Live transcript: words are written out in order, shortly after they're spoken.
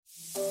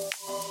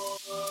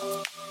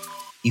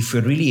if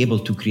we're really able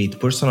to create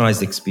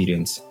personalized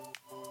experience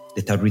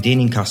that are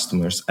retaining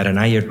customers at a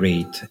higher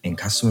rate and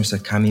customers are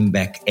coming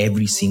back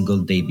every single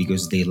day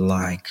because they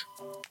like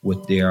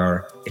what they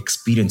are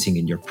experiencing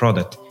in your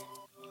product,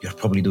 you're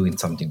probably doing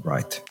something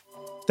right.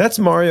 That's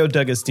Mario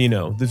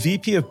D'Agostino, the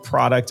VP of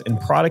Product and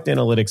Product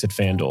Analytics at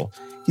FanDuel.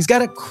 He's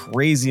got a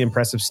crazy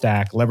impressive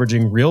stack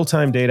leveraging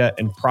real-time data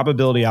and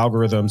probability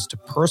algorithms to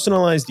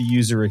personalize the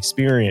user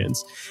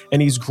experience.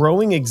 And he's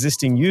growing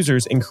existing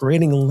users and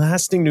creating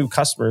lasting new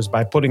customers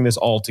by putting this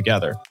all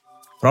together.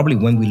 Probably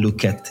when we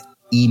look at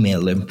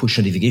email and push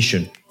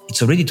notification,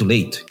 it's already too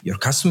late. Your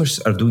customers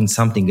are doing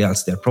something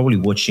else. They're probably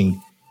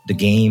watching the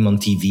game on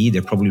TV.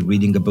 They're probably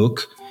reading a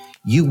book.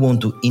 You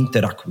want to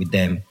interact with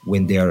them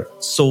when they are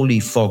solely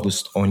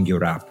focused on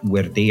your app,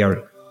 where they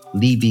are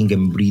living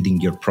and breathing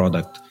your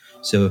product.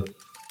 So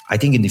I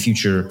think in the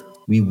future,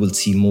 we will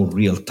see more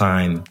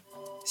real-time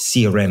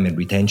CRM and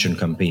retention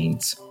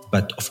campaigns.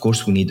 But of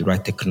course, we need the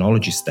right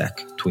technology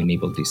stack to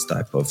enable this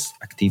type of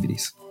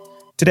activities.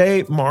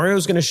 Today,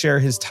 Mario's going to share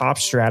his top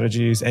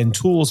strategies and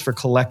tools for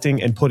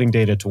collecting and putting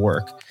data to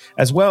work.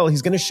 As well,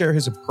 he's going to share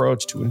his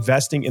approach to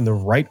investing in the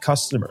right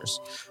customers.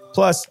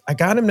 Plus, I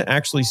got him to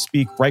actually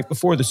speak right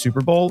before the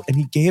Super Bowl, and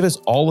he gave us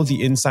all of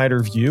the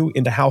insider view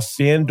into how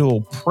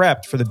FanDuel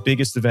prepped for the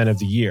biggest event of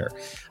the year.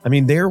 I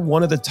mean, they're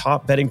one of the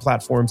top betting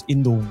platforms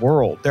in the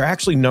world. They're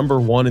actually number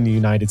one in the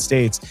United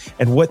States,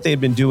 and what they've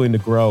been doing to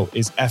grow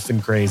is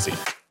effing crazy.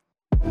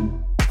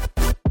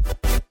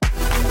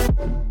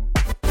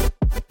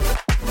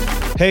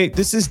 Hey,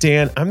 this is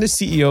Dan. I'm the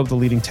CEO of the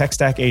leading tech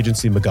stack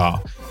agency,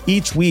 McGaw.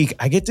 Each week,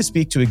 I get to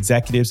speak to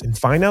executives and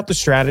find out the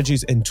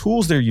strategies and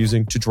tools they're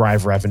using to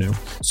drive revenue.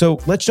 So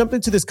let's jump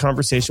into this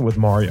conversation with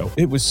Mario.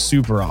 It was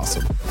super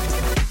awesome.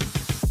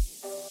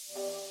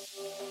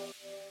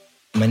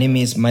 My name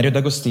is Mario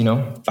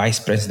D'Agostino, Vice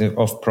President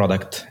of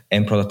Product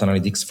and Product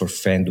Analytics for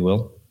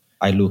FanDuel.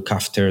 I look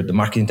after the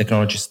marketing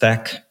technology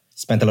stack,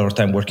 spent a lot of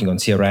time working on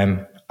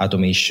CRM,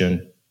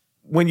 automation.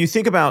 When you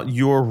think about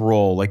your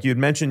role, like you had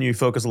mentioned, you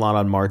focus a lot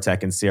on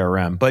MarTech and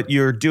CRM, but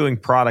you're doing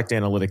product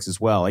analytics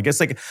as well. I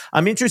guess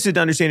I'm interested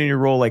to understand in your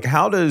role,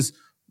 how does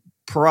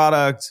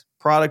product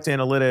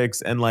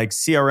analytics and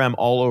CRM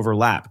all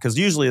overlap? Because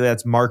usually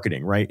that's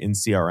marketing, right, in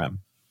CRM.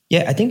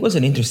 Yeah, I think it was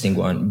an interesting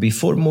one.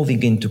 Before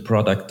moving into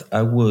product,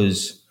 I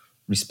was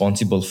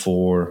responsible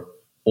for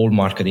all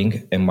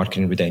marketing and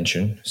marketing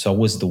retention. So I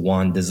was the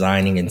one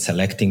designing and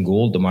selecting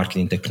all the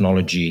marketing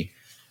technology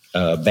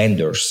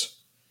vendors.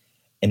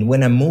 And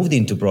when I moved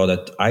into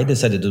product, I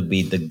decided to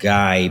be the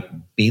guy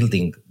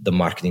building the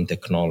marketing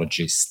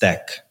technology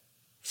stack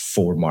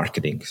for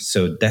marketing.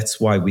 So that's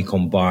why we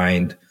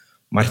combined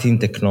marketing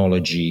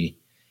technology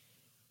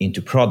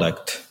into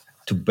product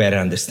to better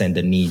understand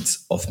the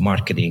needs of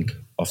marketing,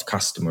 of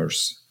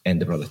customers,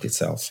 and the product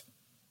itself.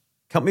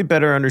 Help me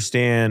better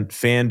understand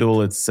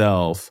FanDuel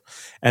itself,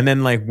 and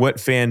then what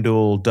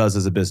FanDuel does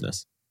as a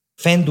business.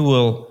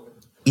 FanDuel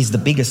is the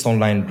biggest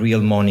online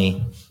real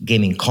money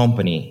gaming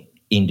company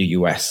in the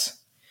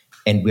US.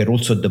 And we're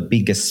also the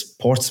biggest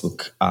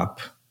sportsbook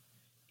app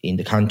in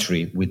the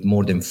country with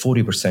more than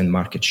 40%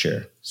 market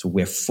share. So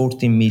we have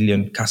 14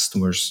 million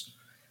customers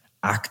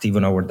active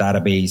on our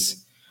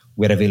database.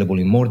 We're available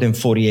in more than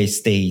 48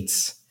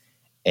 states.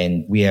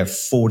 And we have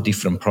 4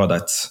 different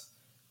products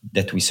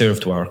that we serve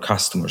to our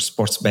customers: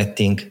 sports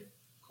betting,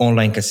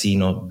 online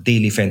casino,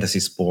 daily fantasy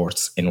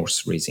sports, and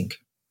horse racing.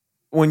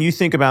 When you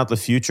think about the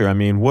future,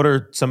 what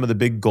are some of the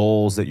big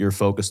goals that you're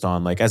focused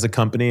on, as a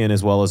company and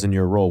as well as in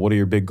your role? What are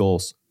your big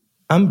goals?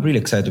 I'm really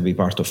excited to be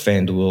part of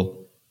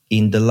FanDuel.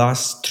 In the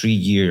last 3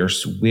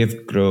 years,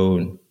 we've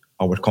grown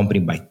our company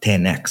by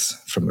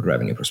 10x from a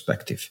revenue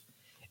perspective.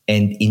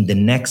 And in the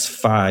next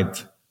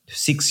 5 to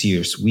 6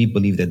 years, we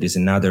believe that there's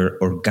another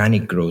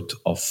organic growth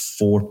of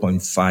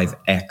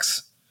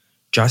 4.5x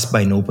just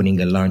by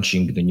opening and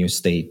launching the new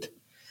state.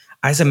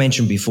 As I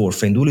mentioned before,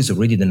 FanDuel is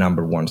already the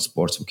number one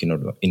sportsbook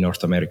in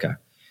North America,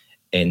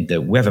 and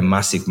we have a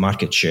massive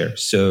market share.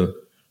 So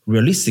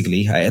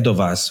realistically, ahead of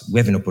us, we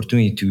have an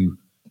opportunity to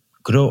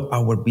grow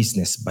our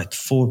business by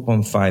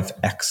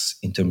 4.5x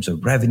in terms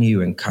of revenue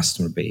and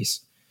customer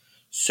base.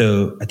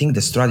 So I think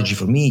the strategy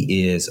for me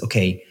is,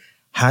 okay,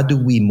 how do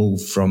we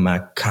move from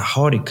a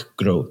chaotic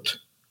growth,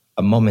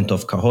 a moment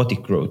of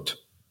chaotic growth,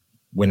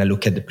 when I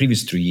look at the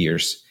previous 3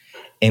 years,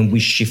 and we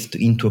shift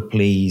into a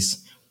place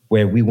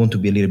where we want to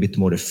be a little bit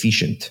more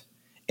efficient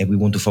and we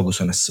want to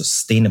focus on a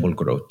sustainable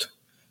growth.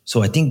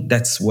 So I think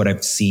that's what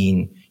I've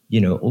seen,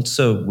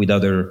 also with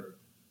other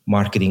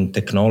marketing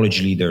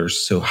technology leaders.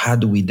 So how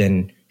do we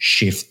then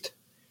shift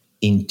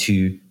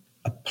into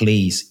a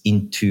place,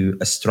 into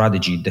a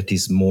strategy that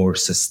is more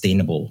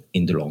sustainable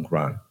in the long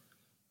run?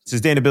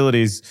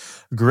 Sustainability is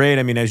great,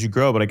 as you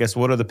grow, but I guess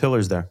what are the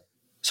pillars there?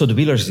 So the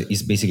pillars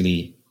is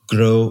basically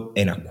grow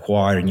and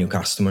acquire new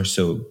customers.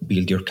 So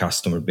build your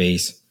customer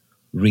base,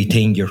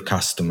 retain your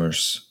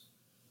customers,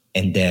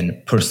 and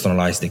then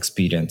personalize the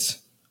experience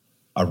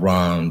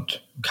around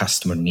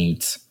customer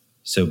needs.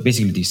 So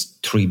basically these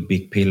 3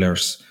 big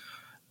pillars,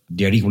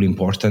 they're equally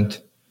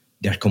important.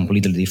 They're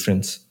completely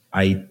different.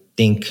 I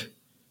think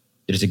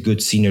there's a good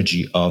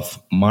synergy of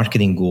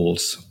marketing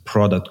goals,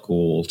 product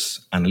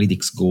goals,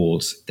 analytics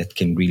goals that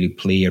can really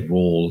play a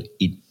role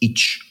in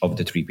each of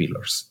the three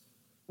pillars.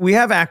 We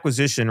have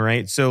acquisition,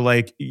 right? So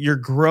like you're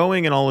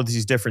growing in all of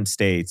these different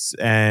states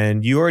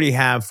and you already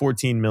have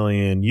 14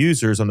 million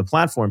users on the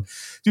platform.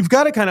 You've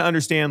got to kind of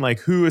understand like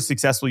who a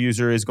successful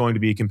user is going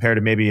to be compared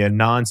to maybe a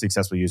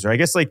non-successful user. I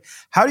guess like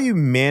how do you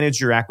manage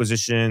your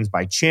acquisitions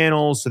by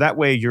channels so that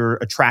way you're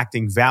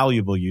attracting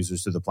valuable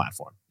users to the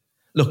platform?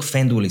 Look,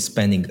 FanDuel is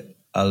spending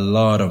a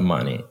lot of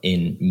money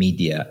in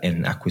media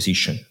and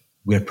acquisition.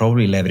 We're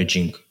probably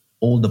leveraging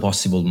all the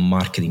possible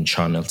marketing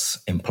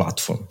channels and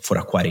platform for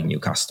acquiring new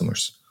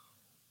customers.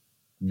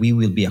 We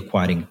will be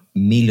acquiring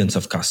millions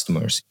of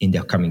customers in the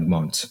upcoming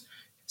months.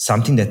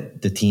 Something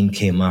that the team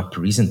came up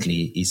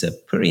recently is a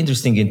pretty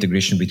interesting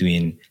integration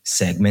between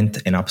Segment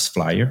and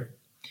AppsFlyer.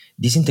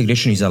 This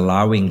integration is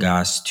allowing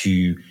us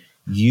to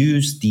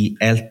use the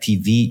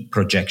LTV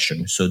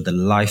projection, so the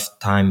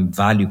lifetime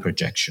value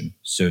projection.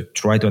 So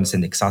try to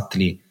understand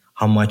exactly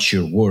how much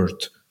you're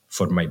worth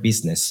for my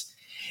business.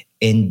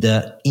 And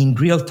in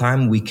real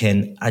time, we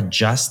can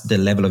adjust the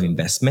level of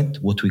investment,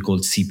 what we call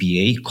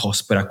CPA,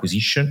 cost per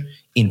acquisition,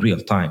 in real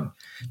time.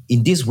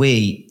 In this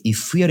way,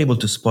 if we are able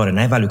to spot an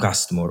high-value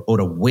customer or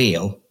a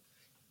whale,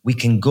 we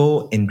can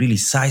go and really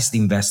size the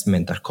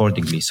investment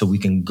accordingly. So we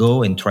can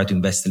go and try to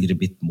invest a little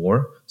bit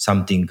more,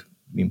 something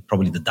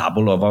probably the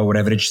double of our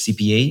average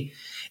CPA.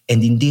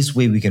 And in this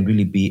way, we can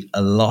really be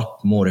a lot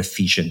more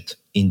efficient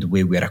in the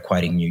way we are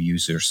acquiring new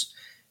users.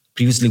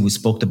 Previously, we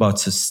spoke about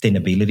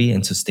sustainability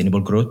and sustainable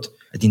growth.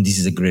 I think this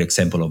is a great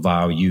example of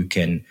how you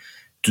can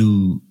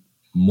do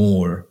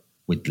more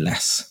with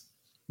less.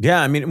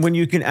 Yeah, I mean, when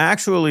you can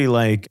actually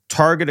like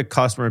target a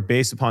customer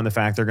based upon the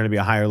fact they're going to be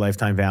a higher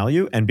lifetime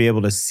value and be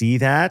able to see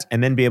that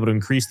and then be able to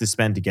increase the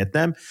spend to get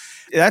them,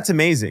 that's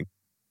amazing.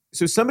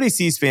 So somebody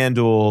sees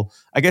FanDuel,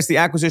 I guess the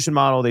acquisition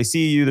model, they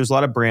see you, there's a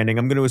lot of branding.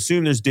 I'm going to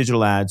assume there's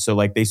digital ads. So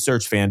like they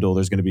search FanDuel,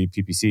 there's going to be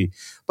PPC.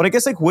 But I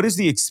guess like what is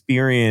the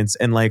experience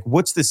and like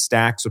what's the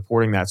stack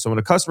supporting that? So when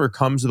a customer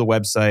comes to the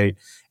website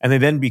and they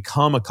then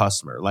become a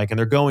customer, like and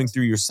they're going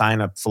through your sign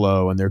up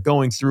flow and they're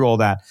going through all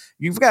that,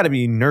 you've got to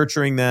be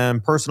nurturing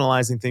them,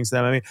 personalizing things to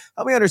them. I mean,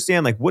 help me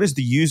understand like what is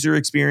the user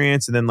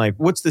experience and then like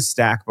what's the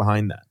stack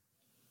behind that?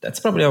 That's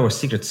probably our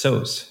secret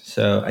sauce.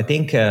 So I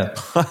think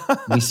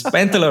we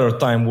spent a lot of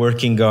time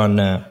working on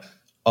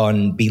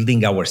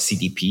building our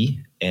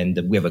CDP, and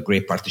we have a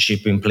great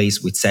partnership in place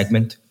with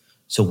Segment.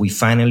 So we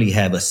finally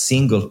have a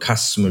single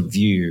customer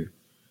view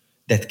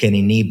that can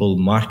enable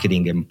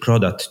marketing and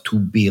product to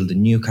build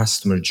new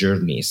customer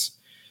journeys.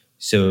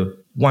 So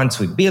once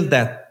we build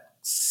that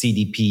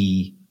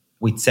CDP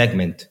with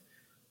Segment,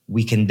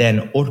 we can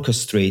then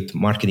orchestrate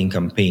marketing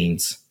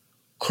campaigns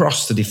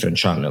across the different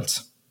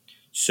channels.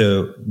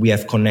 So we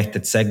have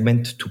connected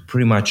Segment to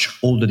pretty much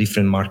all the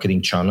different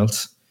marketing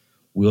channels.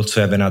 We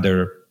also have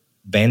another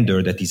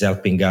vendor that is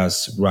helping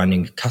us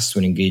running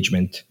customer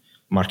engagement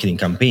marketing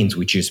campaigns,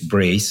 which is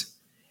Braze.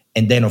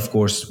 And then, of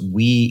course,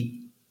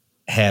 we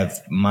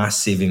have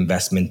massive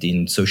investment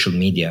in social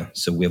media.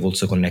 So we have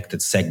also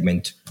connected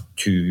Segment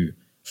to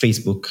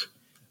Facebook,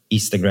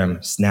 Instagram,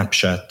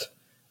 Snapchat.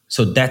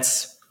 So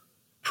that's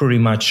pretty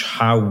much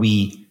how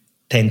we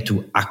tend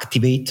to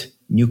activate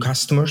new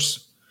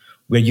customers.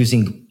 We're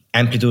using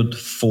Amplitude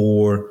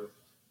for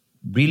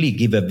really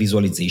give a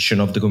visualization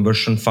of the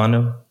conversion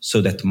funnel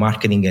so that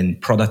marketing and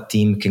product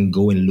team can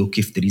go and look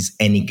if there is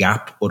any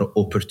gap or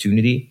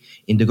opportunity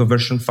in the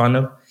conversion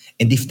funnel.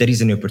 And if there is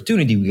an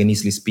opportunity, we can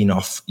easily spin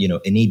off, an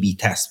A/B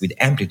test with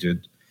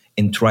Amplitude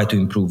and try to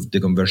improve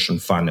the conversion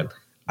funnel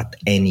at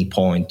any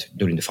point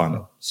during the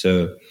funnel.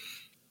 So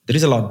there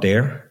is a lot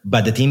there,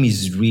 but the team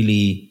is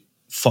really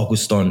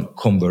focused on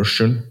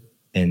conversion.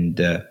 And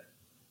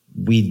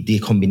with the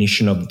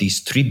combination of these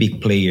three big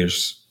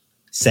players,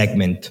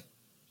 Segment,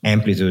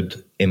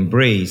 Amplitude, and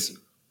Braze,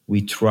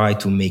 we try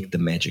to make the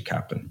magic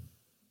happen.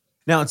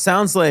 Now, it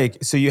sounds like,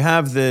 so you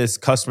have this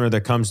customer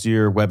that comes to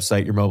your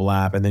website, your mobile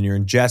app, and then you're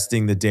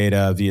ingesting the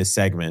data via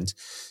Segment.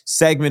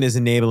 Segment is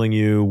enabling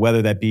you,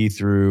 whether that be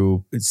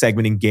through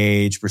Segment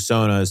Engage,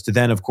 personas, to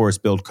then, of course,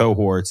 build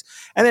cohorts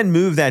and then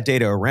move that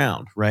data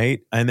around,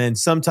 right? And then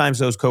sometimes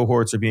those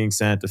cohorts are being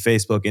sent to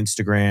Facebook,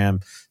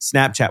 Instagram,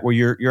 Snapchat, where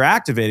you're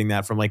activating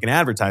that from like an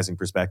advertising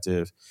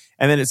perspective.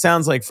 And then it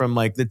sounds like from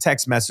like the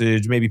text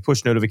message, maybe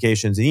push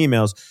notifications and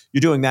emails, you're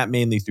doing that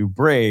mainly through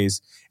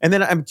Braze. And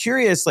then I'm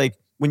curious, like,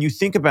 when you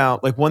think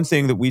about like one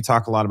thing that we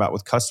talk a lot about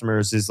with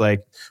customers is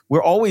like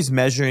we're always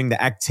measuring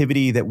the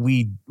activity that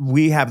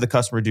we have the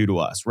customer do to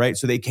us, right?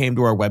 So they came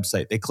to our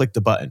website, they clicked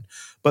a button.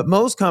 But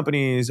most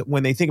companies,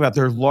 when they think about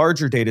their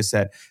larger data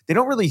set, they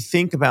don't really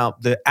think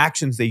about the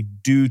actions they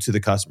do to the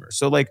customer.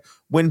 So like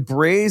when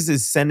Braze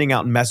is sending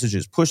out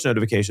messages, push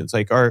notifications,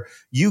 like are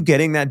you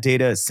getting that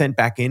data sent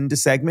back into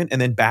Segment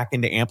and then back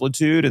into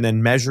Amplitude and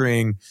then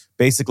measuring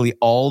basically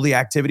all the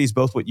activities,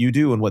 both what you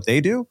do and what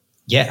they do?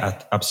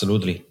 Yeah,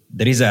 absolutely.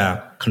 There is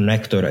a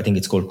connector, I think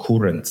it's called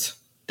Current,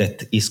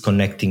 that is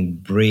connecting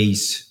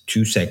Braze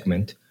to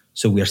Segment.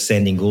 So we are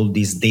sending all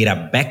this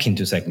data back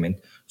into Segment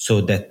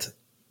so that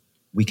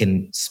we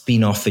can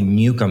spin off a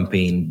new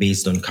campaign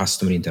based on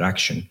customer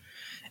interaction.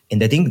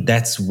 And I think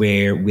that's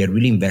where we are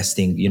really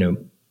investing,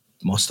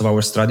 most of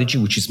our strategy,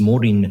 which is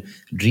more in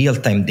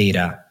real-time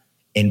data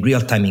and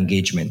real-time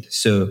engagement.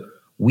 So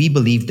we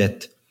believe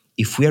that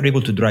if we are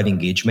able to drive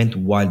engagement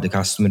while the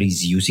customer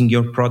is using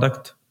your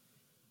product,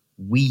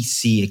 we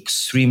see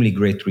extremely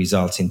great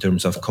results in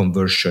terms of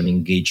conversion,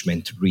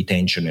 engagement,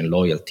 retention, and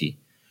loyalty.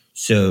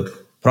 So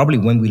probably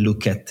when we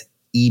look at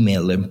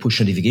email and push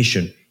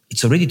notification,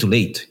 it's already too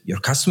late. Your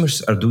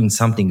customers are doing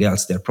something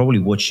else. They're probably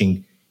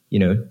watching,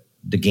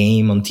 the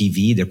game on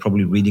TV. They're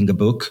probably reading a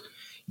book.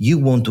 You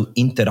want to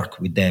interact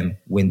with them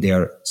when they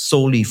are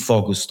solely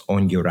focused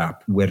on your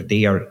app, where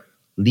they are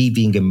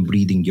living and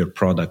breathing your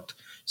product.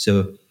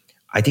 So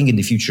I think in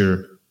the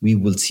future, we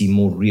will see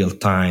more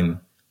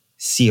real-time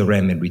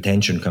CRM and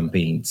retention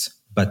campaigns.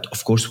 But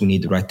of course, we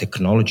need the right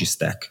technology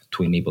stack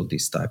to enable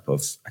this type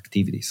of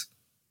activities.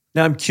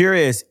 Now, I'm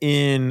curious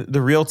in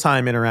the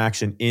real-time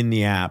interaction in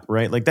the app,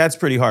 right? Like that's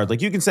pretty hard. Like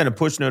you can send a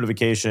push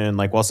notification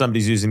like while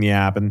somebody's using the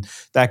app and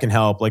that can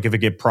help like if it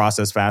get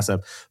processed fast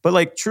enough. But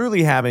like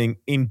truly having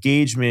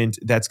engagement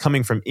that's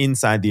coming from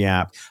inside the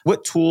app,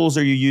 what tools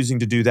are you using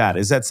to do that?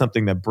 Is that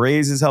something that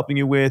Braze is helping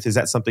you with? Is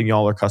that something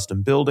y'all are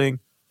custom building?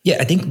 Yeah,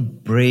 I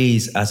think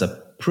Braze has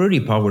a pretty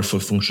powerful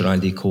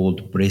functionality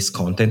called Braze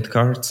Content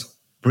Cards.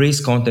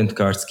 Braze Content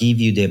Cards give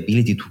you the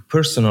ability to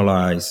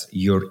personalize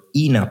your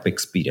in-app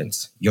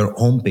experience, your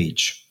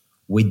homepage,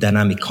 with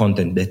dynamic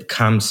content that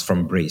comes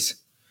from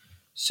Braze.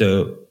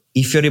 So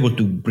if you're able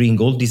to bring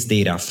all this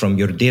data from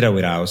your data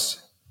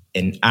warehouse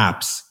and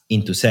apps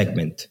into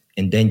Segment,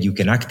 and then you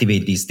can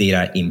activate this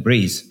data in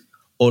Braze,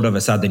 all of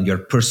a sudden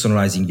you're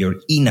personalizing your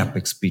in-app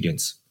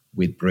experience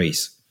with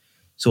Braze.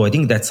 So I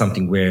think that's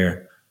something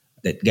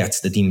that gets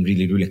the team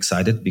really, really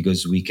excited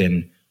because we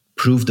can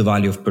prove the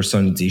value of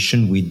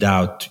personalization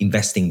without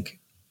investing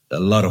a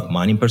lot of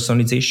money in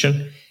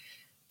personalization.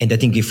 And I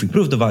think if we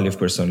prove the value of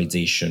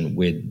personalization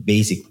with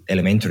basic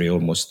elementary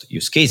almost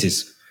use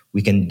cases,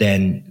 we can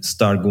then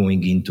start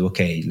going into,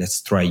 okay,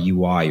 let's try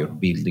UI or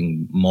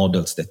building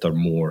models that are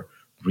more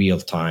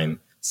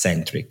real-time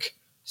centric.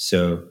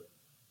 So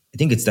I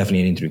think it's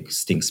definitely an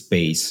interesting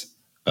space,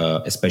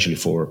 especially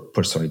for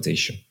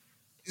personalization.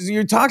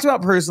 You talked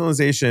about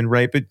personalization,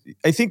 right? But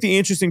I think the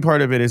interesting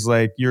part of it is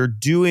like you're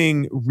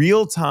doing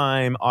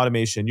real-time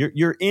automation.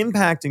 You're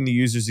impacting the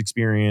user's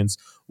experience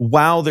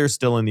while they're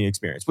still in the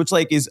experience, which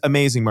like is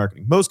amazing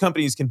marketing. Most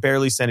companies can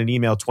barely send an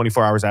email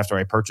 24 hours after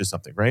I purchase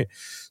something, right?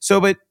 So,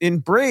 but in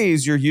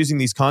Braze, you're using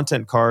these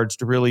content cards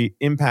to really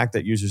impact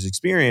that user's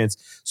experience.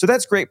 So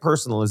that's great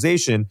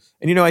personalization.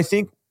 And, I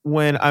think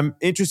when I'm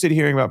interested in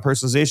hearing about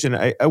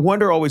personalization, I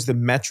wonder always the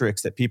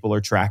metrics that people are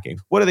tracking.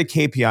 What are the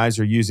KPIs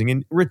you're using?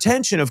 And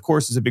retention, of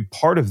course, is a big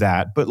part of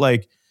that. But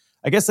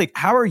I guess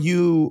how are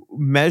you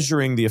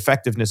measuring the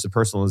effectiveness of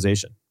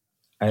personalization?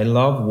 I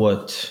love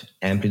what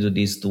Amplitude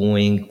is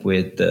doing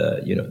with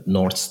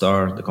North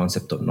Star, the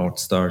concept of North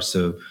Star.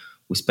 So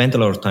we spent a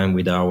lot of time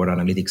with our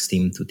analytics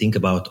team to think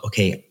about,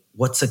 okay,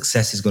 what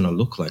success is going to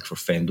look like for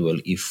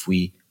FanDuel if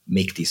we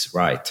make this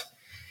right.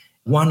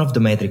 One of the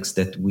metrics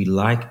that we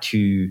like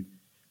to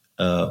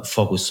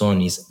focus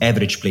on is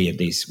average player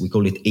days. We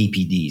call it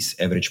APDs,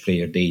 average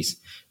player days,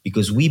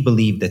 because we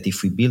believe that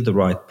if we build the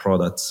right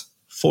products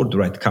for the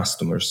right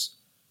customers,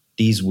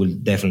 these will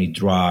definitely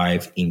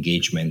drive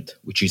engagement,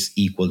 which is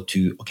equal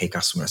to, okay,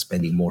 customers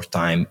spending more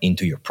time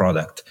into your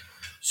product.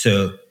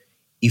 So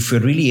if we're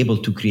really able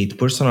to create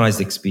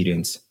personalized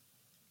experience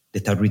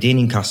that are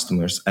retaining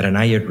customers at a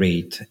higher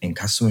rate and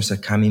customers are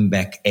coming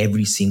back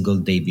every single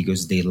day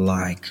because they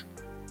like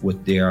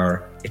what they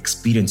are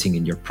experiencing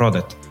in your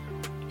product,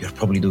 you're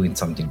probably doing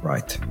something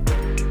right.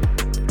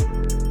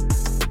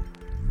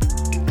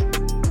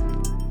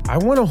 I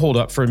want to hold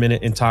up for a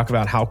minute and talk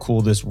about how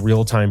cool this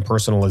real-time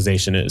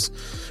personalization is.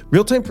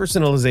 Real-time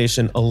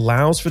personalization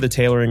allows for the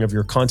tailoring of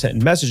your content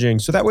and messaging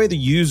so that way the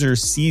user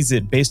sees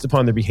it based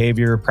upon their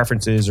behavior,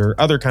 preferences, or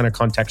other kind of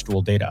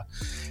contextual data.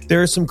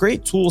 There are some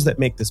great tools that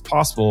make this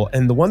possible,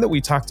 and the one that we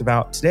talked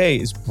about today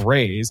is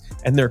Braze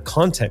and their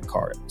content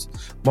cards.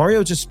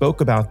 Mario just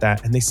spoke about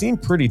that, and they seem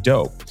pretty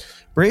dope.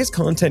 Braze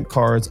content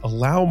cards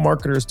allow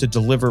marketers to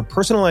deliver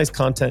personalized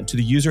content to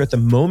the user at the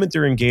moment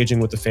they're engaging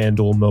with the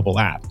FanDuel mobile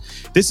app.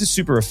 This is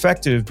super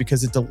effective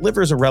because it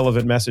delivers a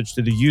relevant message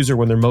to the user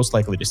when they're most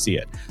likely to see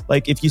it.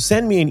 Like if you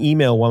send me an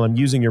email while I'm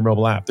using your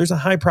mobile app, there's a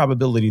high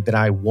probability that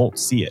I won't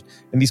see it.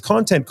 And these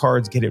content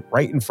cards get it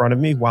right in front of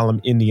me while I'm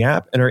in the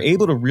app and are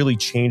able to really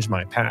change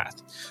my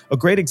path. A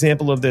great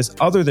example of this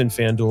other than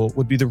FanDuel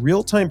would be the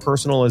real-time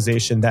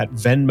personalization that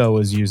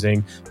Venmo is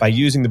using by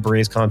using the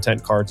Braze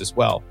content cards as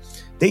well.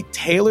 They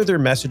tailor their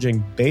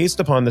messaging based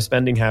upon the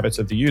spending habits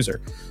of the user.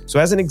 So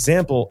as an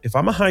example, if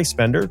I'm a high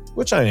spender,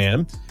 which I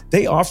am,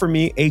 they offer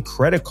me a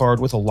credit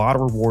card with a lot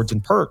of rewards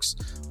and perks.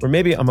 Or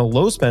maybe I'm a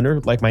low spender,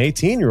 like my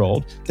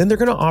 18-year-old, then they're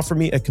going to offer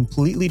me a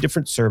completely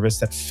different service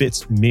that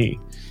fits me.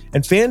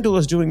 And FanDuel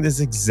is doing this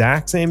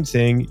exact same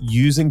thing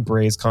using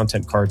Braze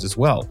content cards as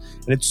well.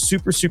 And it's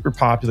super, super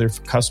popular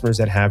for customers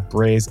that have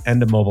Braze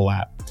and a mobile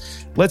app.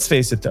 Let's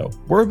face it though,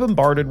 we're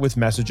bombarded with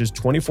messages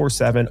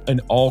 24/7 in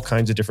all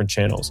kinds of different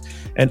channels.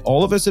 And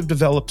all of us have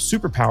developed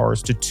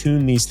superpowers to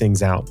tune these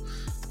things out.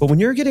 But when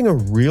you're getting a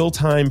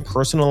real-time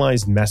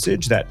personalized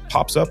message that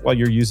pops up while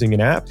you're using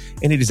an app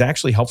and it is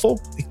actually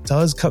helpful, it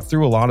does cut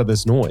through a lot of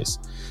this noise.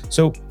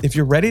 So if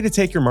you're ready to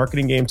take your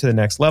marketing game to the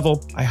next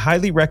level, I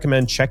highly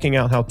recommend checking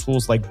out how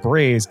tools like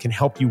Braze can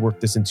help you work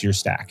this into your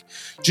stack.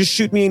 Just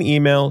shoot me an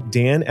email,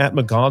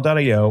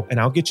 dan@magal.io, and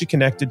I'll get you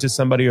connected to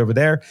somebody over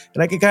there,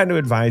 and I can kind of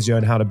advise you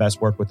on how to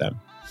best work with them.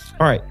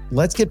 All right,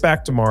 let's get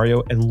back to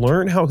Mario and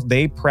learn how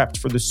they prepped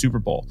for the Super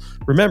Bowl.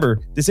 Remember,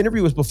 this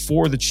interview was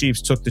before the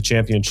Chiefs took the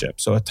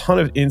championship, so a ton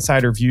of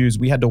insider views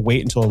we had to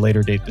wait until a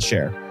later date to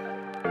share.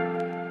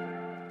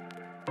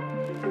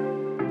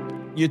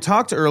 You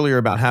talked earlier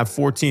about have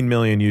 14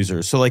 million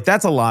users. So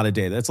that's a lot of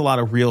data. That's a lot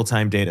of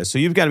real-time data. So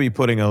you've got to be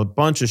putting a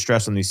bunch of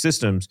stress on these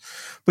systems.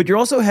 But you're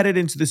also headed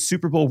into the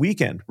Super Bowl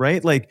weekend,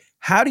 right?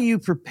 How do you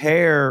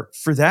prepare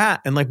for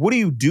that? And what are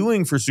you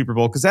doing for Super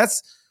Bowl? Because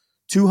that's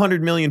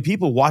 200 million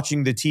people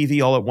watching the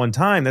TV all at one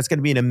time. That's going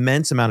to be an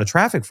immense amount of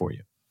traffic for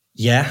you.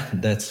 Yeah,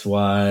 that's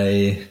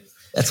why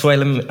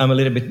I'm a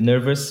little bit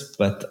nervous,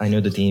 but I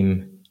know the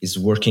team is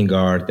working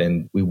hard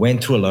and we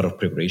went through a lot of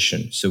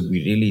preparation. So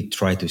we really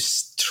try to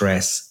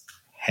stress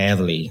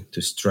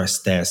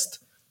test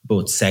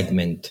both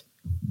Segment,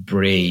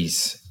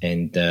 Braze,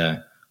 and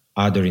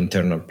other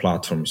internal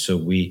platforms. So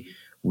we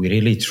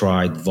really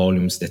tried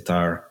volumes that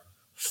are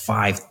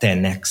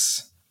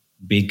 5-10x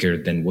bigger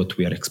than what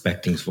we are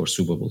expecting for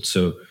Super Bowl.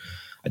 So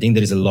I think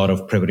there is a lot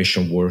of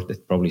preparation work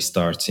that probably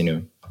starts,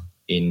 in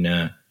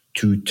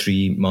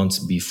 2-3 months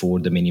before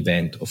the main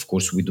event. Of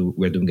course,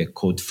 we're doing a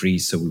code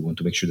freeze, so we want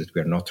to make sure that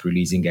we are not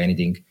releasing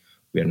anything.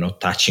 We are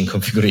not touching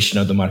configuration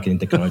of the marketing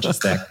technology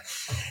stack.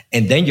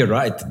 And then you're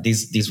right,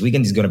 this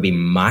weekend is going to be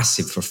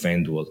massive for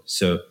FanDuel.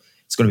 So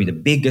it's going to be the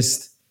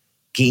biggest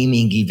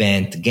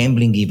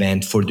gambling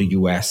event for the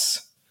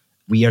US.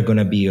 We are going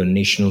to be on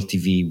national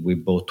TV. We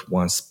bought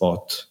one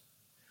spot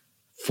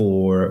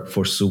for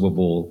Super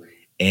Bowl.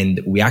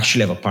 And we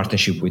actually have a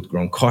partnership with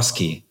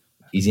Gronkowski.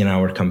 Is in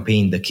our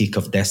campaign, The Kick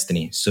of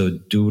Destiny. So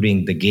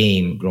during the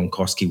game,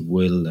 Gronkowski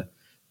will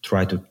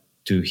try to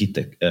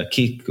hit a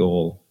field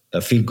goal.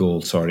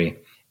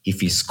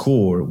 If he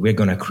score, we're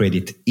going to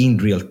credit in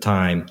real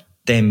time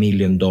 $10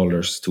 million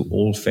to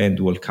all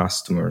FanDuel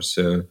customers.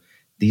 So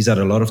these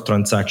are a lot of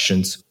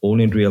transactions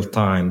all in real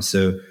time.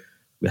 So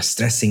we are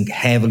stressing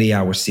heavily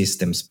our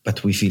systems,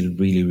 but we feel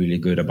really, really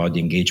good about the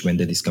engagement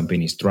that this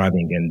campaign is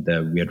driving. And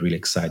we are really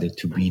excited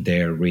to be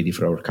there ready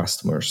for our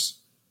customers.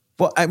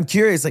 Well, I'm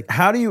curious,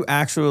 how do you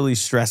actually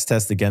stress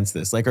test against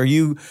this? Are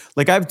you,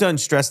 I've done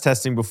stress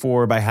testing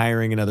before by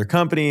hiring another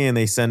company and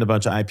they send a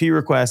bunch of IP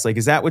requests.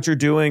 Is that what you're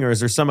doing, or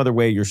is there some other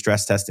way you're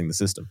stress testing the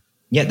system?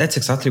 Yeah, that's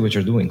exactly what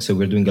you're doing. So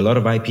we're doing a lot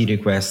of IP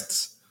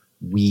requests.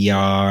 We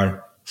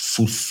are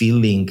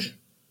fulfilling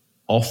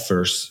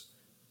offers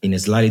in a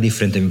slightly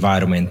different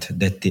environment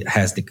that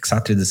has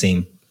exactly the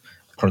same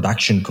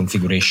production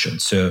configuration.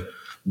 So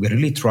we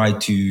really try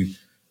to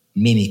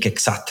mimic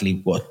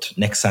exactly what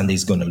next Sunday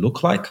is going to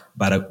look like,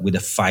 but with a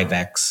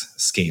 5x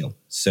scale.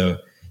 So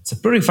it's a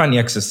pretty funny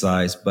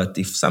exercise, but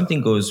if something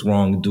goes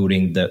wrong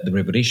during the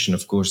preparation,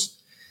 of course,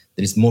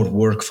 there is more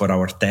work for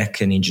our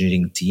tech and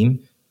engineering team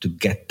to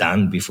get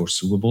done before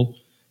Super Bowl.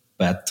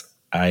 But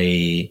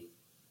these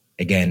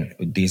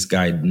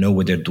guys know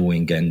what they're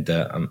doing, and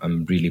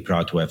I'm really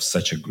proud to have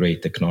such a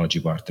great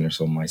technology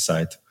partners on my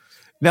side.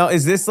 Now,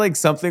 is this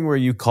something where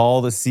you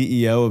call the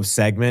CEO of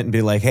Segment and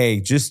be like, hey,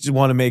 just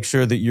want to make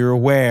sure that you're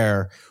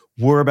aware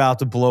we're about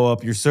to blow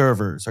up your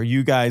servers. Are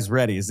you guys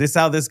ready? Is this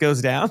how this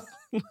goes down?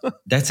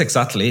 That's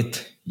exactly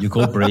it. You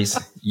call Braze,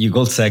 you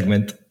call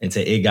Segment and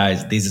say, hey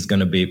guys, this is going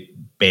to be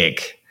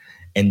big.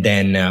 And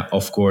then,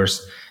 of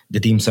course, the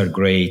teams are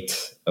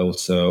great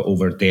also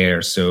over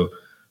there. So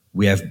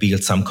we have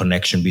built some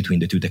connection between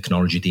the two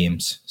technology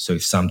teams. So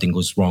if something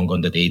goes wrong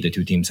on the day, the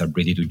two teams are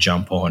ready to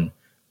jump on.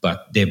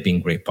 But they've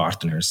been great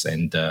partners.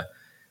 And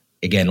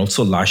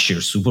also last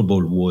year, Super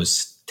Bowl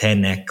was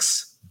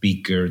 10x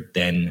bigger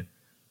than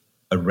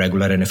a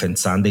regular NFL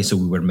Sunday. So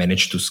we were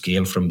managed to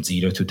scale from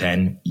 0 to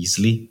 10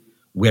 easily.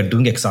 We are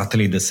doing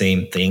exactly the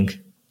same thing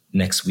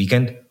next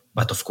weekend.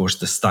 But of course,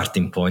 the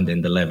starting point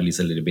and the level is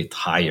a little bit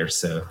higher.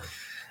 So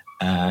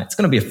it's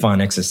going to be a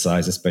fun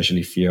exercise,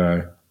 especially if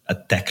you're a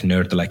tech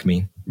nerd like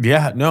me.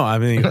 Yeah, no, I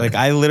mean,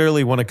 I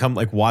literally want to come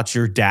watch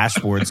your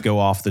dashboards go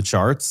off the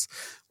charts.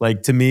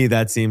 To me,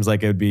 that seems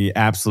like it would be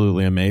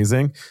absolutely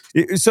amazing.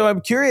 So I'm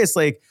curious,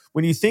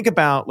 when you think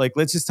about,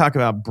 let's just talk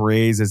about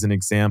Braze as an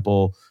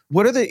example.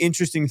 What are the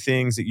interesting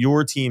things that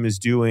your team is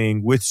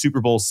doing with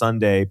Super Bowl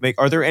Sunday?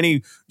 Are there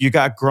any, you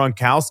got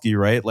Gronkowski,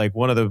 right?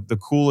 One of the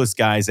coolest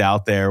guys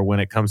out there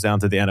when it comes down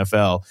to the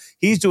NFL.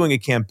 He's doing a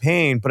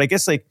campaign, but I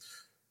guess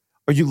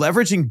Are you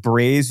leveraging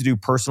Braze to do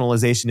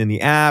personalization in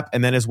the app?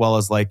 And then as well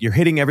as like you're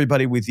hitting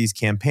everybody with these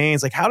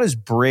campaigns. Like how does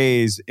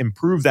Braze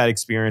improve that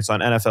experience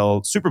on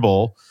NFL Super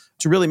Bowl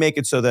to really make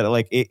it so that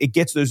like it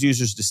gets those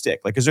users to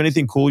stick? Like, is there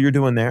anything cool you're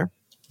doing there?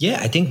 Yeah,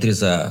 I think there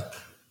is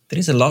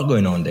a lot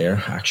going on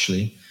there,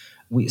 actually.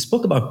 We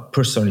spoke about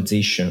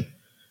personalization.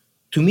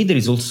 To me, there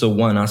is also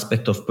one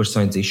aspect of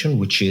personalization,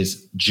 which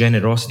is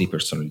generosity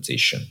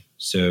personalization.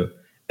 So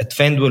at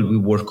FanDuel, we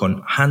work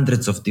on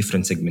hundreds of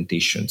different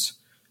segmentations.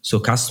 So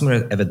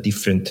customers have a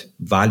different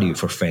value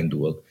for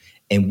FanDuel,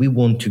 and we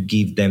want to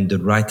give them the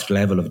right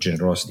level of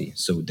generosity.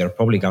 So there are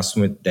probably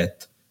customers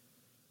that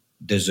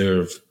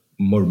deserve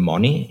more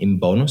money in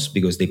bonus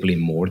because they play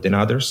more than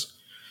others.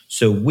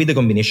 So with the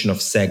combination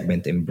of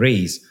segment and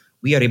Braze,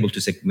 we are able to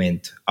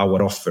segment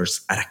our offers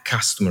at a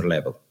customer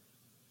level.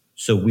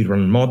 So we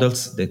run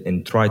models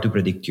and try to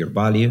predict your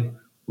value.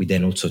 We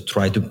then also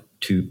try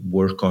to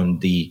work on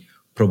the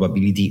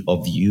probability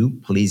of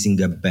you placing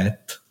a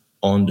bet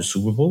on the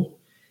Super Bowl.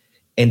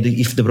 And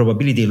if the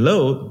probability is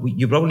low,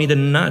 you probably need a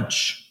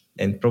nudge.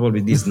 And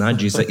probably this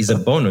nudge is a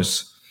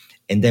bonus.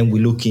 And then we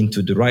look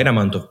into the right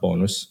amount of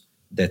bonus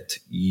that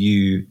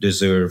you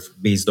deserve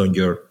based on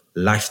your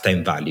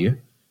lifetime value.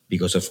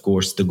 Because, of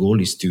course, the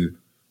goal is to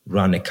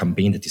run a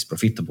campaign that is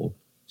profitable.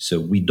 So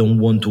we don't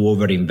want to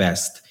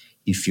overinvest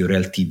if your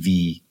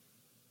LTV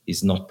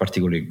is not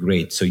particularly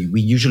great. So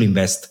we usually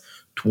invest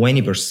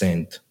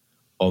 20%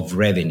 of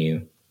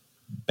revenue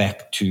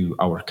back to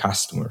our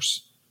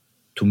customers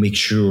to make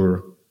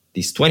sure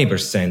this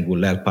 20%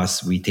 will help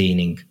us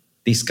retaining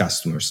these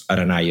customers at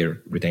a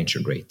higher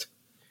retention rate.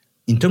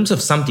 In terms of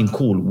something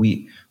cool,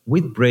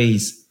 with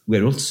Braze,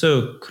 we're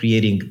also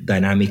creating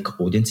dynamic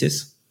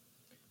audiences.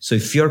 So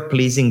if you're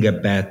placing a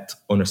bet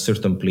on a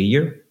certain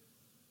player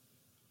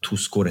to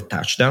score a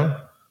touchdown,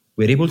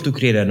 we're able to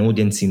create an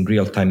audience in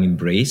real time in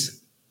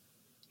Braze,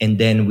 and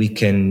then we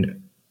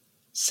can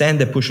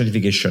send a push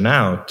notification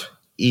out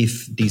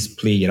if this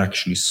player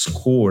actually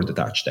scored the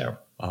touchdown.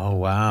 Oh,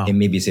 wow. And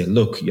maybe say,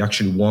 look, you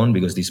actually won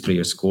because this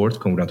player scored.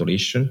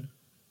 Congratulations.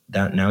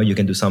 That now you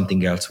can do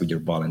something else with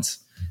your balance.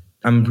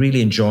 I'm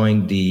really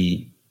enjoying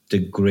the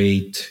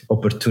great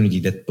opportunity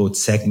that both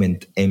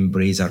Segment and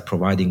Braze are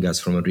providing us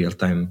from a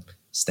real-time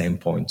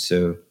standpoint.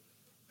 So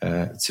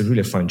it's a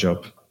really fun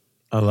job.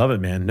 I love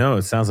it, man. No,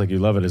 it sounds like you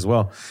love it as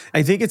well.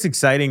 I think it's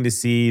exciting to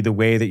see the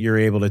way that you're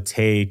able to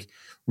take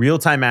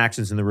real-time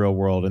actions in the real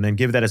world and then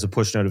give that as a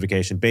push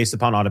notification based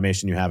upon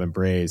automation you have in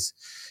Braze.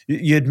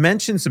 You had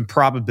mentioned some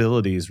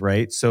probabilities,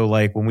 right? So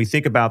like when we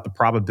think about the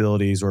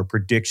probabilities or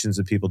predictions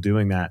of people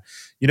doing that,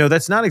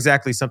 that's not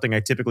exactly something I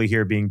typically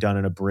hear being done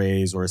in a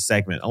Braze or a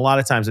Segment. A lot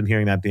of times I'm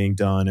hearing that being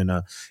done in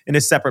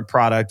a separate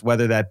product,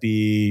 whether that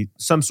be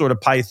some sort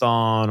of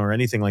Python or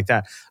anything like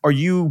that. Are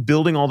you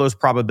building all those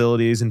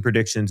probabilities and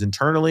predictions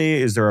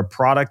internally? Is there a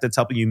product that's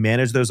helping you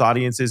manage those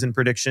audiences and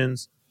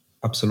predictions?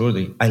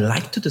 Absolutely. I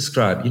like to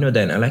describe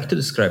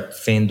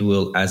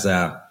FanDuel as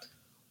a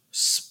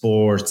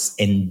sports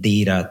and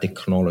data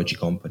technology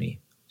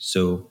company.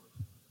 So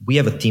we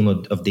have a team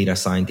of data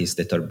scientists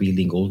that are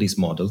building all these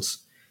models.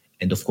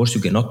 And of course,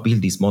 you cannot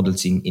build these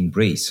models in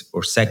Braze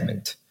or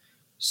Segment.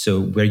 So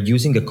we're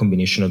using a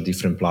combination of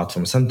different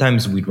platforms.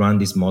 Sometimes we run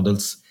these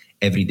models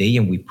every day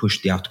and we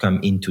push the outcome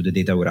into the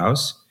data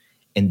warehouse.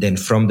 And then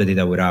from the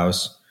data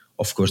warehouse,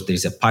 of course,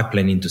 there's a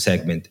pipeline into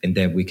Segment, and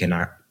then we can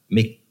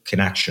make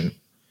connection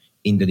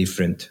in the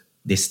different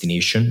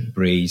destination,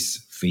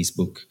 Braze,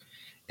 Facebook,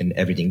 and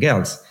everything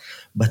else.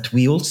 But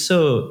we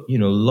also,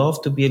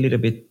 love to be a little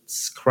bit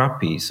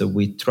scrappy. So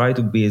we try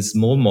to build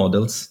small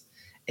models,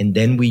 and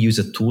then we use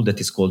a tool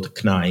that is called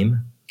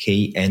KNIME,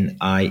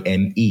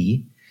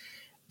 KNIME,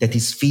 that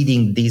is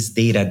feeding this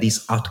data,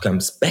 these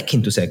outcomes back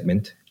into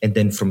Segment. And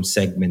then from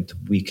Segment,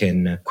 we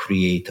can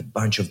create a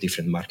bunch of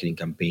different marketing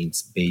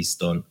campaigns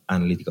based on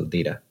analytical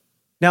data.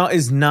 Now,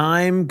 is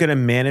KNIME going to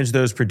manage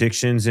those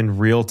predictions in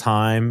real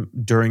time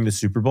during the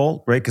Super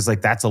Bowl, right? Because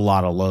that's a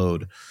lot of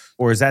load.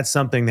 Or is that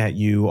something that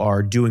you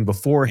are doing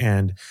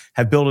beforehand,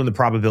 have built in the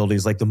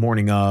probabilities like the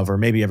morning of, or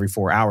maybe every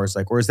 4 hours?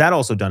 Or is that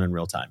also done in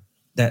real time?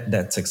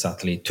 That's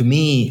exactly. To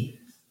me,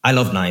 I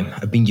love KNIME.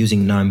 I've been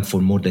using KNIME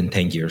for more than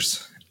 10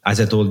 years. As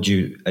I told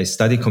you, I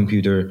studied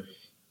computer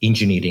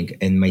engineering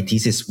and my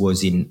thesis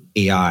was in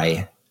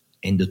AI.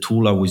 And the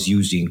tool I was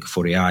using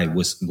for AI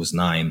was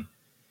KNIME.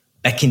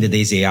 Back in the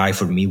days, AI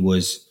for me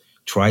was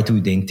try to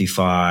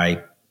identify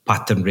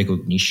pattern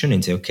recognition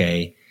and say,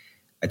 okay,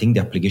 I think the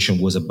application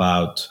was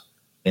about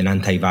an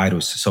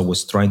antivirus. So I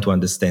was trying to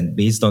understand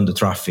based on the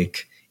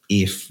traffic,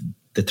 if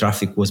the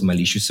traffic was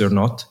malicious or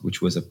not,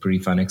 which was a pretty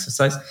fun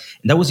exercise.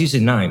 And I was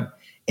using KNIME.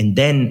 And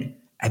then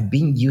I've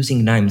been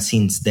using KNIME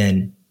since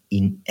then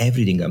in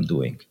everything I'm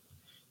doing.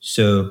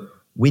 So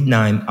with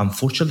KNIME,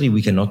 unfortunately,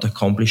 we cannot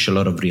accomplish a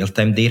lot of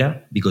real-time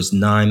data because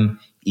KNIME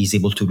is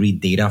able to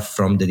read data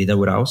from the data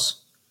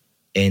warehouse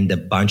and a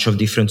bunch of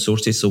different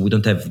sources. So we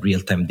don't have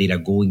real-time data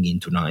going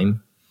into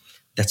KNIME.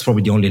 That's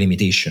probably the only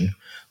limitation.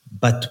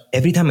 But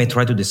every time I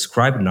try to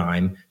describe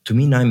KNIME, to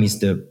me, KNIME is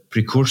the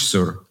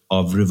precursor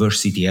of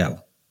reverse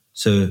ETL.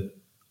 So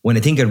when I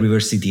think of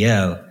reverse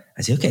ETL,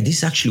 I say, okay, this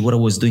is actually what I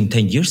was doing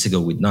 10 years ago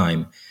with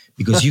NIME.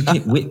 Because you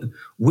can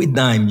with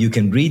NIME, you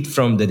can read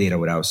from the data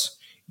warehouse.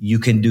 You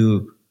can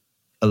do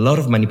a lot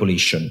of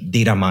manipulation,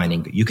 data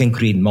mining. You can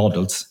create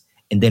models.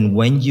 And then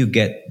when you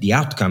get the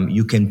outcome,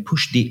 you can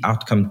push the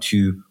outcome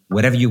to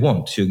whatever you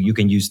want. So you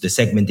can use the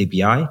Segment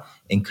API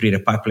and create a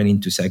pipeline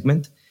into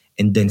Segment.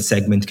 And then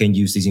Segment can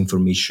use this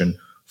information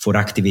for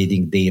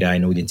activating data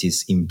and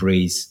audiences in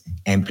Braze,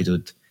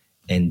 Amplitude,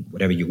 and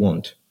whatever you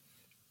want.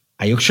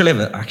 I actually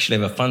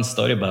have a fun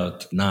story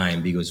about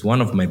NIME because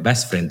one of my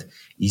best friend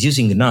is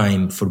using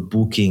NIME for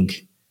booking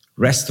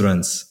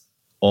restaurants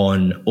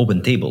on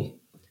OpenTable.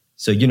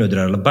 So, there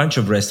are a bunch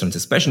of restaurants,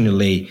 especially in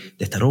LA,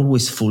 that are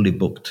always fully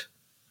booked.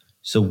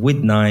 So with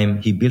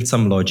NIME, he built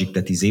some logic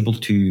that is able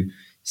to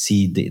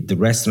see the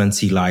restaurants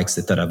he likes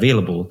that are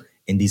available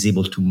and is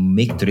able to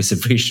make the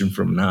reservation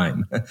from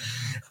NIME.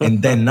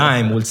 And then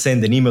NIME will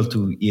send an email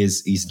to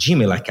his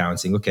Gmail account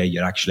saying, okay,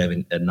 you're actually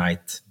having a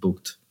night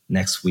booked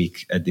next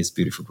week at this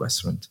beautiful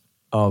restaurant.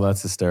 Oh,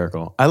 that's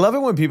hysterical. I love it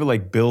when people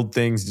build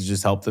things to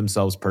just help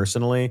themselves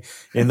personally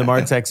in the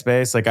MarTech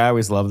space. I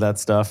always love that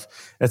stuff.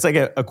 It's like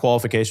a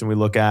qualification we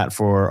look at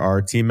for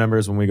our team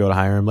members when we go to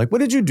hire them. What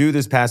did you do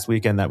this past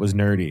weekend that was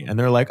nerdy? And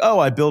they're like, oh,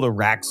 I built a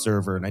rack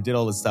server and I did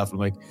all this stuff. I'm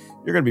like,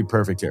 you're going to be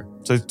perfect here.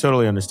 So I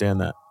totally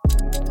understand that.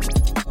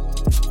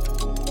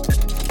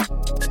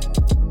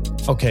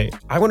 Okay,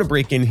 I want to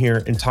break in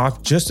here and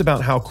talk just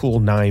about how cool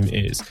NIME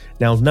is.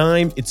 Now,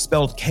 NIME, it's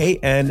spelled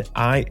Knime,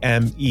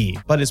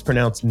 but it's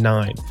pronounced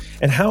Nime.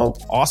 And how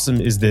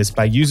awesome is this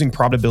by using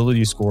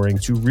probability scoring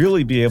to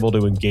really be able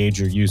to engage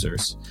your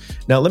users?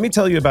 Now, let me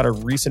tell you about a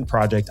recent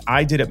project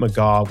I did at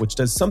McGaw, which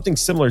does something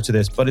similar to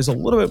this, but is a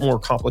little bit more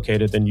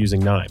complicated than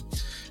using NIME.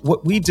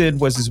 What we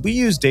did was we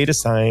used data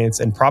science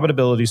and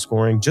probability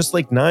scoring, just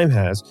like NIME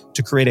has,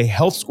 to create a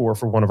health score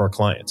for one of our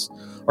clients.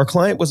 Our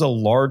client was a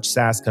large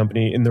SaaS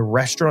company in the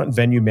restaurant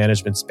venue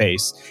management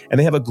space, and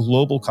they have a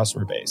global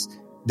customer base.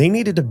 They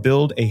needed to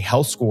build a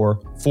health score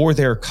for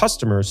their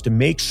customers to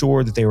make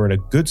sure that they were in a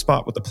good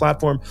spot with the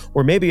platform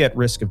or maybe at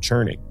risk of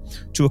churning.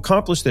 To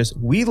accomplish this,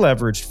 we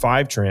leveraged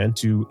Fivetran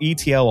to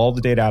ETL all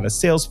the data out of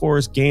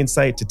Salesforce,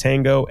 Gainsight,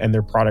 Tatango, and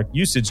their product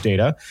usage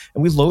data,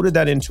 and we loaded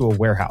that into a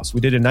warehouse.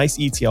 We did a nice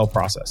ETL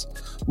process.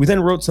 We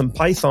then wrote some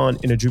Python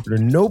in a Jupyter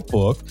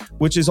notebook,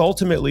 which is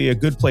ultimately a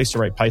good place to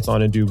write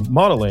Python and do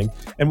modeling,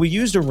 and we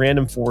used a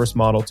random forest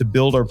model to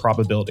build our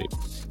probability.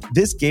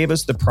 This gave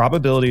us the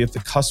probability if the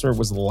customer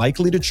was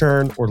likely to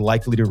churn or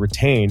likely to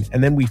retain,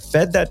 and then we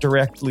fed that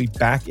directly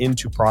back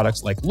into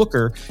products like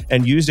Looker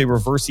and used a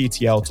reverse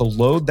ETL to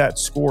load that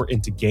score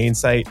into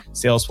Gainsight,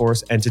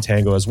 Salesforce, and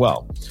Tatango as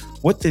well.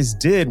 What this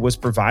did was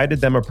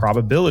provided them a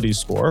probability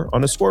score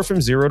on a score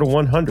from 0 to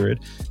 100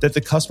 that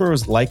the customer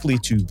was likely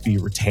to be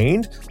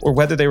retained or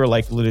whether they were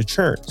likely to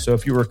churn. So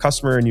if you were a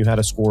customer and you had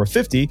a score of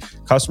 50,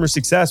 customer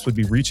success would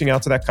be reaching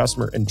out to that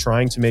customer and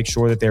trying to make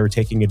sure that they were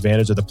taking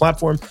advantage of the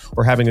platform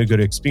or having a good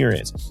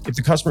experience. If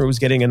the customer was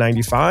getting a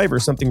 95 or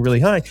something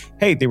really high,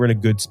 hey, they were in a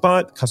good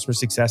spot. Customer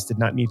success did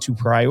not need to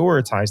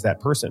prioritize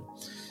that person.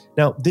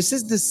 Now, this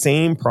is the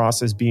same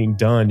process being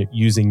done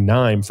using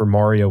NIME for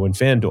Mario and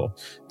FanDuel.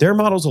 Their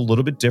model's a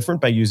little bit different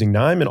by using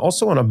NIME and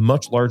also on a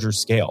much larger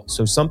scale,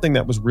 so something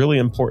that was really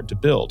important to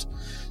build.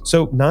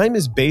 So NIME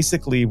is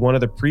basically one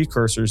of the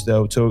precursors,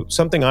 though, to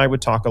something I would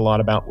talk a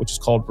lot about, which is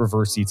called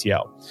reverse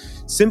ETL.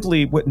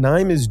 Simply, what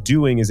NIME is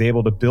doing is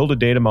able to build a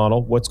data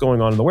model, what's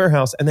going on in the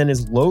warehouse, and then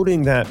is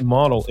loading that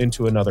model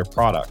into another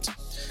product.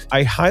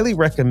 I highly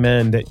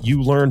recommend that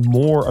you learn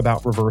more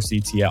about reverse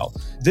ETL.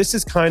 This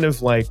is kind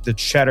of like the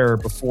cheddar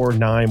before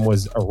NIME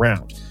was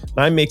around.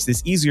 NIME makes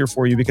this easier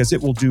for you because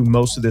it will do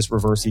most of this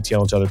reverse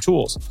ETL into other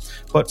tools.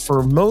 But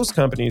for most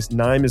companies,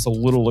 NIME is a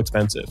little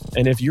expensive.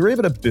 And if you're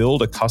able to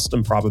build a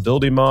custom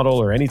probability model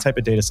or any type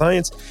of data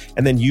science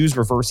and then use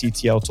reverse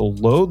ETL to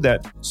load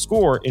that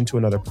score into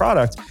another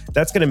product,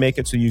 that's going to make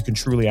it so you can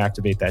truly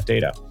activate that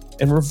data.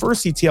 And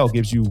reverse ETL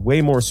gives you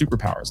way more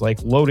superpowers,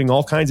 like loading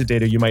all kinds of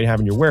data you might have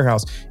in your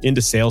warehouse into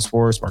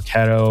Salesforce,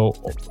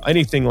 Marketo, or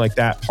anything like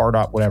that,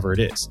 Pardot, whatever it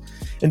is.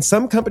 And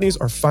some companies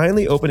are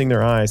finally opening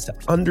their eyes to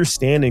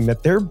understanding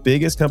that their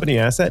biggest company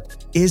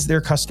asset is their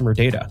customer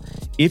data.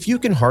 If you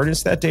can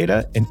harness that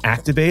data and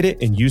activate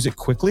it and use it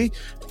quickly,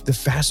 the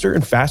faster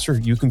and faster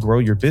you can grow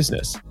your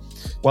business.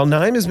 While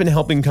NIME has been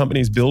helping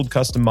companies build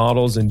custom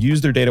models and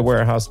use their data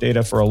warehouse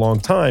data for a long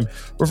time,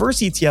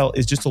 reverse ETL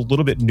is just a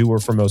little bit newer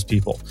for most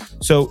people.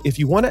 So if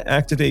you want to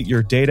activate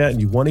your data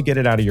and you want to get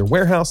it out of your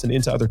warehouse and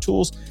into other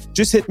tools,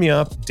 just hit me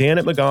up,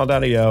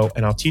 dan@mcgaw.io,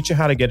 and I'll teach you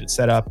how to get it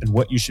set up and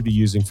what you should be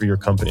using for your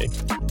company.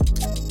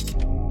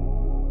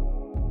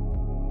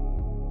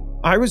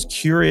 I was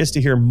curious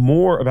to hear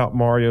more about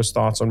Mario's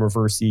thoughts on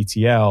reverse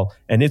ETL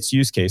and its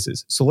use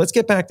cases. So let's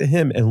get back to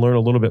him and learn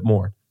a little bit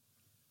more.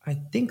 I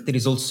think there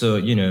is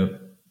also,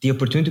 the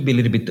opportunity to be a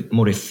little bit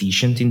more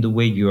efficient in the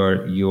way you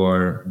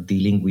are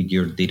dealing with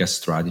your data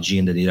strategy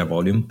and the data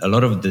volume. A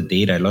lot of the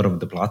data, a lot of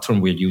the platform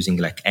we're using,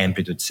 like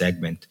Amplitude,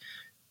 Segment,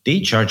 they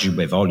charge you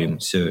by volume.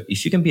 So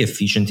if you can be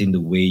efficient in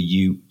the way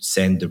you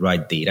send the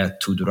right data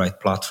to the right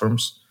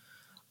platforms,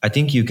 I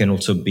think you can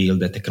also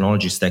build a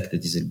technology stack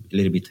that is a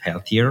little bit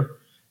healthier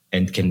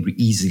and can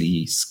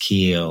easily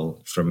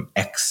scale from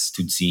X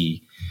to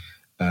Z.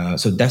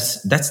 So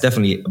that's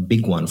definitely a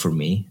big one for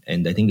me,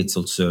 and I think it's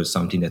also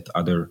something that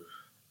other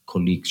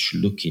colleagues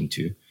should look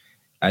into.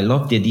 I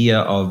love the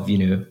idea of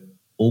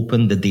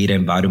open the data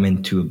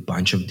environment to a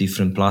bunch of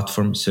different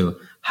platforms. So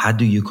how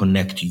do you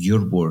connect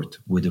your world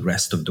with the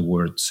rest of the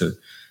world? So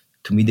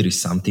to me, there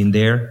is something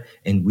there,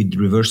 and with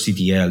reverse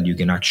ETL, you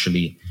can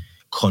actually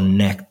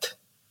connect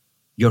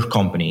your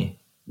company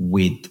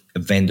with a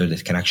vendor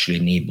that can actually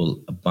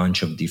enable a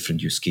bunch of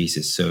different use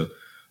cases. So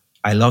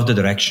I love the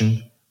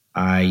direction.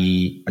 At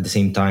the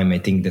same time, I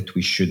think that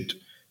we should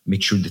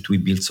make sure that we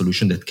build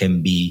solutions that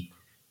can be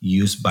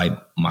used by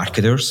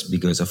marketers,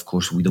 because of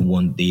course we don't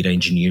want data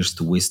engineers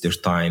to waste their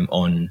time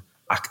on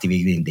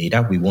activating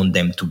data. We want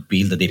them to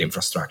build a data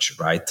infrastructure,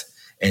 right?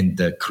 And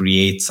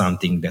create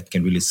something that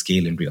can really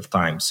scale in real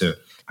time. So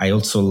I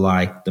also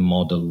like the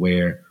model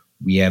where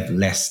we have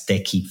less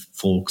techie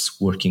folks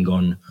working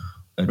on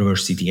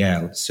reverse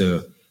ETL.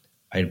 So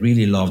I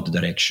really love the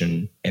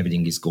direction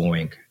everything is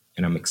going,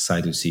 and I'm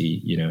excited to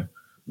see,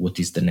 what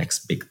is the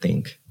next big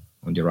thing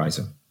on the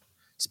horizon.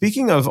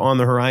 Speaking of on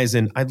the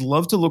horizon, I'd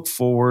love to look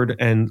forward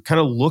and kind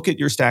of look at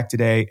your stack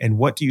today and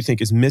what do you think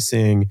is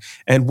missing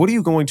and what are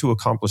you going to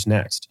accomplish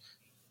next?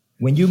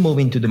 When you move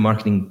into the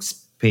marketing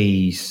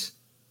space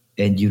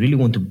and you really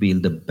want to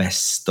build the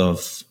best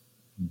of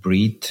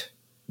breed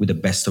with the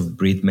best of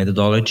breed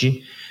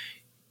methodology,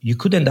 you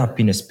could end up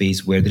in a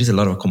space where there is a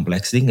lot of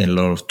complexity and a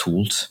lot of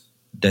tools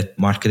that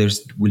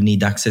marketers will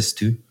need access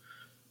to.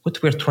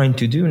 What we're trying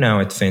to do now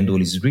at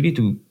FanDuel is really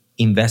to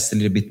invest a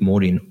little bit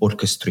more in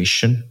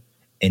orchestration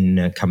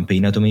and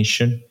campaign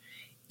automation.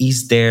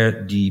 Is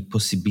there the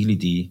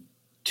possibility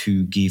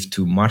to give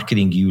to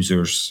marketing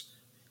users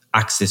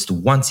access to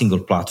one single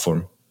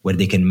platform where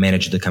they can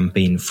manage the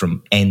campaign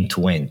from end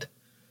to end?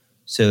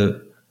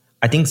 So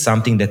I think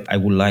something that I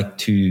would like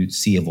to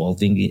see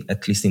evolving,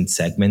 at least in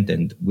Segment,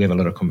 and we have a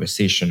lot of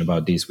conversation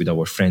about this with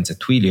our friends at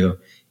Twilio,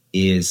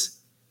 is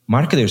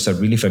marketers are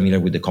really familiar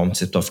with the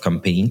concept of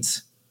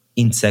campaigns.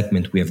 In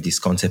Segment, we have this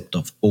concept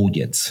of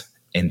audience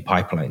and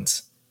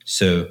pipelines.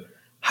 So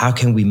how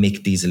can we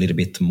make these a little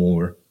bit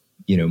more,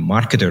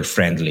 marketer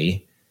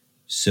friendly,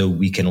 so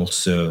we can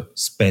also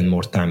spend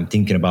more time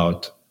thinking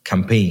about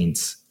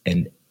campaigns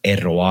and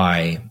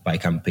ROI by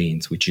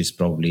campaigns, which is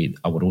probably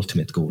our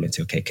ultimate goal. And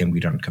say, okay, can we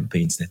run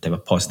campaigns that have a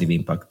positive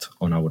impact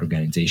on our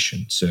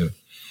organization? So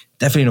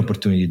definitely an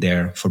opportunity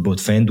there for both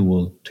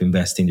FanDuel to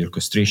invest in the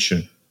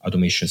orchestration,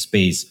 automation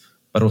space,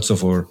 but also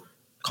for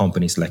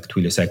companies like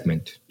Twilio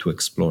Segment to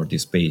explore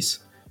this space.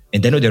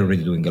 And I know they're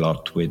already doing a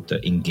lot with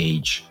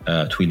Engage,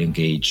 Twilio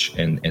Engage,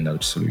 and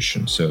other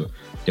solutions. So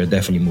they're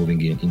definitely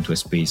moving into a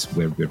space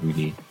where we're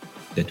really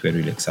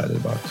excited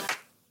about.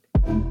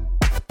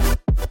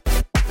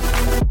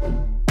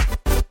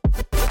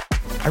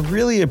 I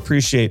really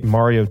appreciate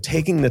Mario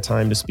taking the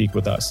time to speak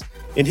with us.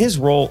 In his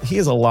role, he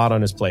has a lot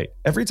on his plate.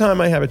 Every time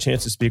I have a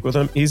chance to speak with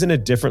him, he's in a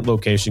different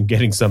location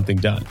getting something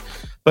done.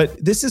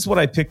 But this is what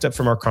I picked up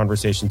from our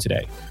conversation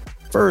today.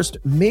 First,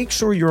 make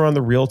sure you're on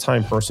the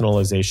real-time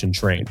personalization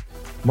train.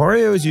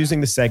 Mario is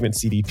using the Segment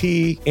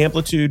CDP,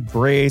 Amplitude,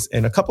 Braze,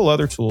 and a couple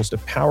other tools to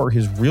power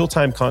his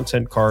real-time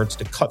content cards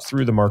to cut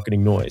through the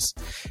marketing noise.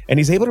 And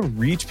he's able to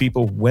reach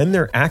people when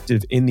they're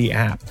active in the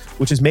app,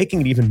 which is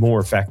making it even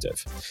more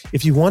effective.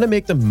 If you want to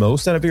make the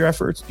most out of your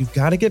efforts, you've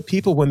got to get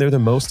people when they're the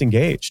most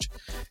engaged.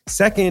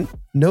 Second,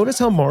 notice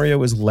how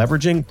Mario is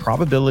leveraging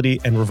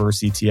probability and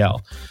reverse ETL.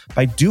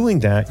 By doing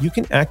that, you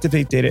can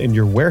activate data in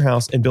your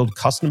warehouse and build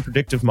custom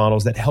predictive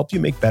models that help you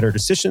make better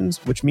decisions,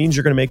 which means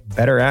you're going to make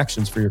better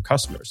actions for your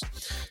customers.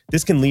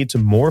 This can lead to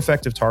more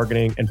effective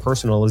targeting and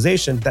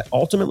personalization that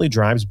ultimately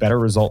drives better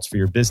results for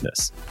your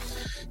business.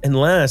 And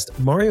last,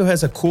 Mario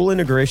has a cool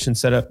integration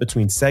set up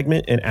between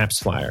Segment and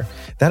AppsFlyer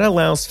that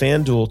allows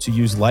FanDuel to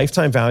use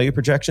lifetime value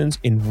projections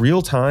in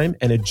real time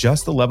and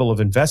adjust the level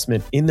of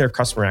investment in their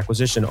customer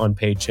acquisition on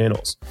paid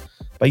channels.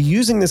 By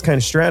using this kind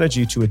of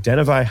strategy to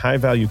identify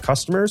high-value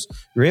customers,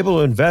 you're able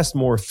to invest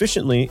more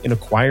efficiently in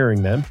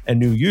acquiring them and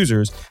new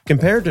users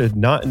compared to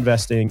not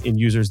investing in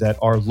users that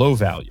are low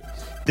value.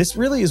 This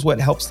really is what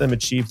helps them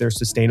achieve their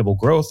sustainable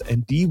growth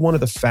and be one of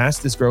the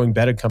fastest growing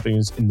betting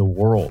companies in the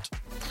world.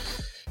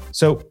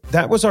 So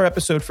that was our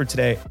episode for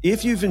today.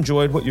 If you've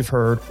enjoyed what you've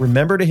heard,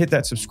 remember to hit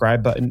that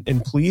subscribe button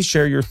and please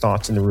share your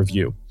thoughts in the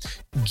review.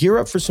 Gear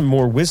up for some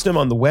more wisdom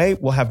on the way.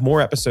 We'll have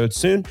more episodes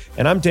soon.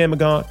 And I'm Dan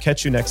McGaugh.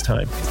 Catch you next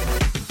time.